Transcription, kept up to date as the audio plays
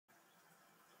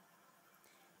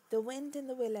The Wind in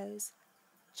the Willows.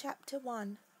 Chapter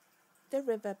 1. The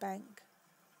River Bank.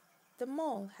 The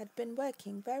mole had been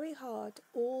working very hard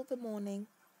all the morning,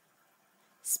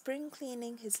 spring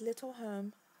cleaning his little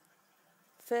home,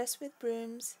 first with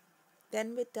brooms,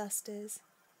 then with dusters,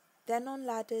 then on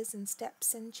ladders and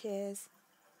steps and chairs,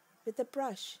 with a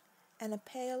brush and a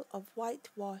pail of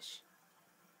whitewash,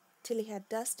 till he had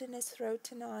dust in his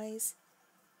throat and eyes,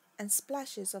 and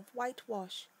splashes of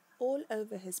whitewash all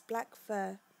over his black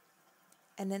fur,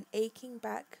 and an aching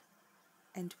back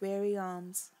and weary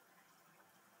arms.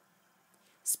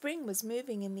 Spring was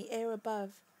moving in the air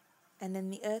above, and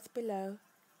in the earth below,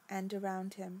 and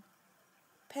around him,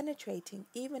 penetrating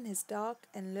even his dark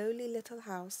and lowly little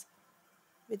house,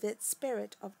 with its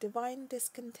spirit of divine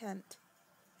discontent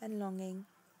and longing.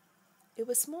 It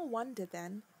was small wonder,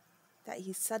 then, that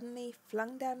he suddenly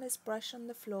flung down his brush on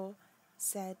the floor,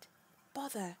 said,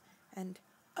 "Bother," and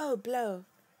 "Oh, blow,"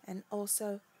 and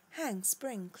also, "Hang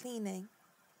spring cleaning,"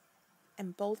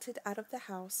 and bolted out of the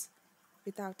house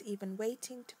without even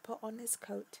waiting to put on his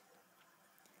coat.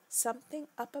 Something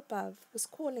up above was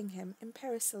calling him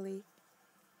imperiously,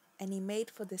 and he made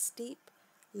for the steep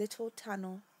little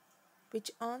tunnel,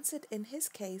 which answered in his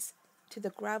case to the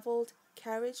gravelled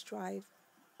carriage drive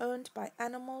owned by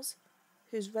animals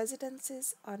whose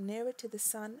residences are nearer to the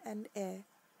sun and air.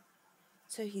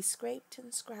 So he scraped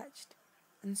and scratched,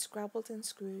 and scrabbled and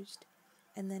scrooged,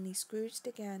 and then he scrooged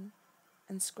again,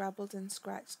 and scrabbled and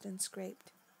scratched and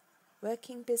scraped,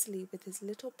 working busily with his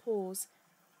little paws,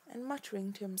 and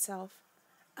muttering to himself,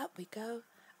 up we go,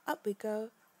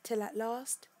 till at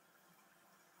last,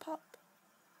 pop,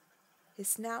 his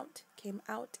snout came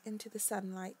out into the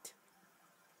sunlight,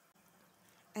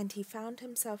 and he found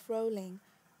himself rolling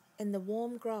in the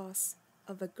warm grass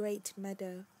of a great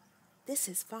meadow. "This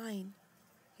is fine,"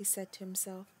 he said to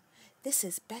himself. "This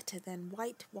is better than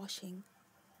whitewashing."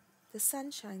 The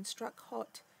sunshine struck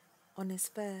hot on his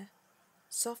fur,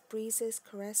 soft breezes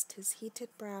caressed his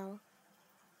heated brow,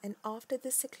 and after the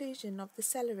seclusion of the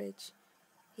cellarage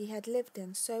he had lived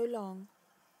in so long,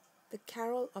 the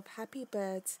carol of happy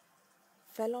birds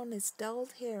fell on his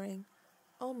dulled hearing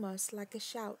almost like a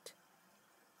shout.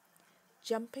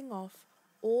 Jumping off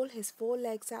all his 4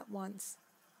 legs at once,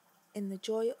 in the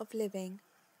joy of living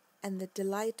and the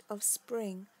delight of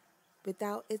spring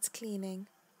without its cleaning,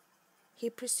 he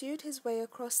pursued his way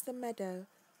across the meadow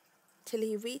till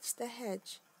he reached the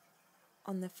hedge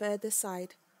on the further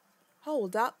side.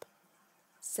 "Hold up,"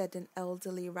 said an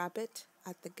elderly rabbit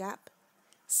at the gap.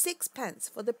 "6 pence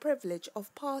for the privilege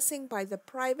of passing by the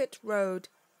private road."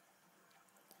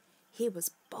 He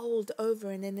was bowled over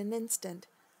in an instant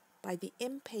by the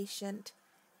impatient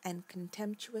and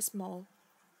contemptuous mole,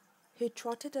 who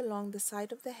trotted along the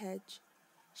side of the hedge,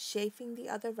 chaffing the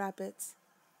other rabbits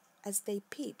as they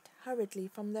peeped hurriedly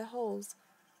from their holes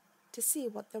to see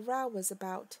what the row was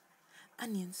about.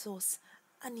 "Onion sauce,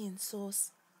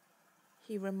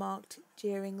 he remarked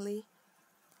jeeringly,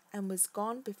 and was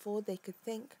gone before they could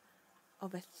think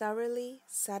of a thoroughly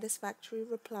satisfactory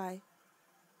reply.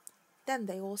 Then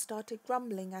they all started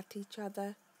grumbling at each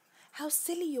other. "How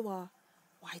silly you are!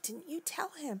 Why didn't you tell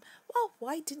him? Well,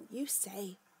 why didn't you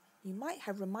say? You might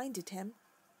have reminded him,"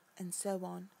 and so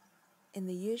on, in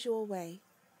the usual way.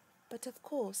 But of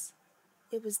course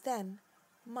it was then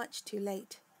much too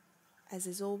late, as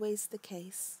is always the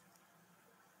case.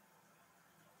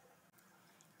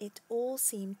 It all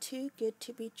seemed too good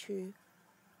to be true.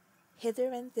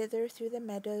 Hither and thither through the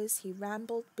meadows he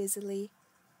rambled busily,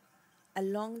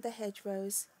 along the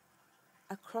hedgerows,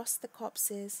 across the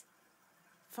copses,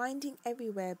 finding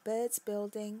everywhere birds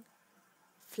building,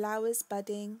 flowers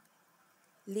budding,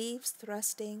 leaves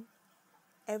thrusting,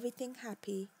 everything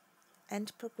happy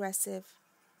and progressive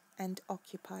and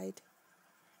occupied.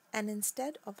 And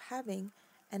instead of having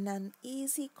an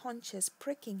uneasy conscience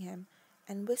pricking him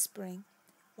and whispering,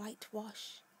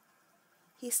 "Whitewash,"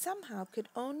 he somehow could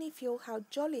only feel how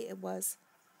jolly it was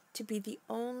to be the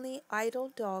only idle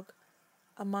dog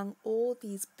among all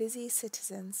these busy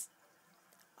citizens.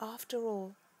 After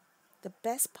all, the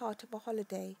best part of a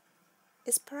holiday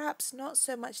is perhaps not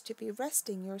so much to be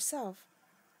resting yourself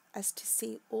as to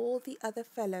see all the other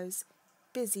fellows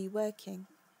busy working.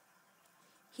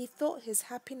 He thought his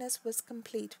happiness was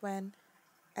complete when,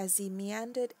 as he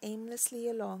meandered aimlessly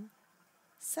along,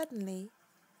 suddenly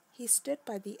he stood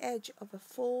by the edge of a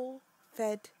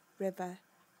full-fed river.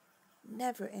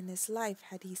 Never in his life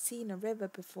had he seen a river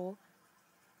before.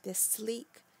 This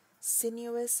sleek,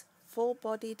 sinuous,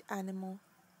 full-bodied animal,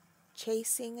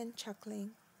 chasing and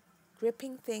chuckling,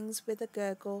 gripping things with a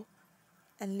gurgle,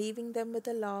 and leaving them with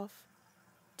a laugh,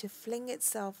 to fling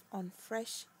itself on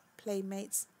fresh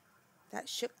playmates that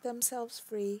shook themselves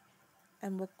free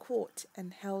and were caught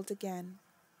and held again.